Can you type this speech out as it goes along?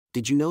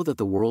Did you know that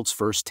the world's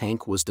first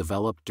tank was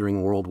developed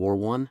during World War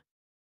I?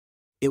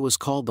 It was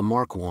called the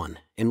Mark I,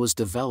 and was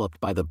developed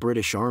by the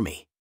British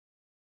Army.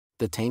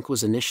 The tank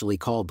was initially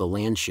called the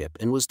Landship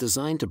and was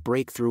designed to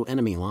break through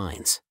enemy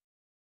lines.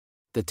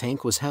 The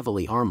tank was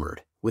heavily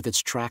armored, with its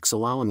tracks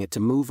allowing it to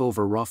move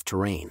over rough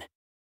terrain.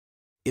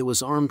 It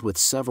was armed with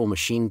several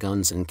machine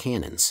guns and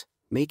cannons,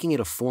 making it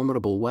a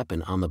formidable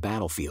weapon on the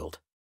battlefield.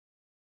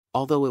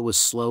 Although it was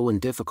slow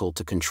and difficult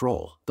to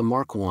control, the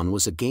Mark I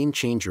was a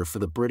game-changer for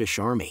the British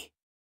Army.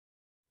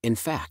 In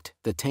fact,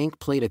 the tank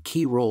played a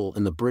key role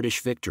in the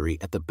British victory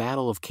at the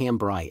Battle of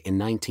Cambrai in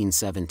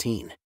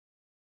 1917.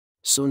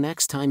 So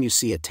next time you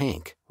see a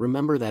tank,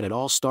 remember that it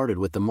all started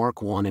with the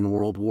Mark I in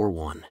World War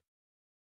I.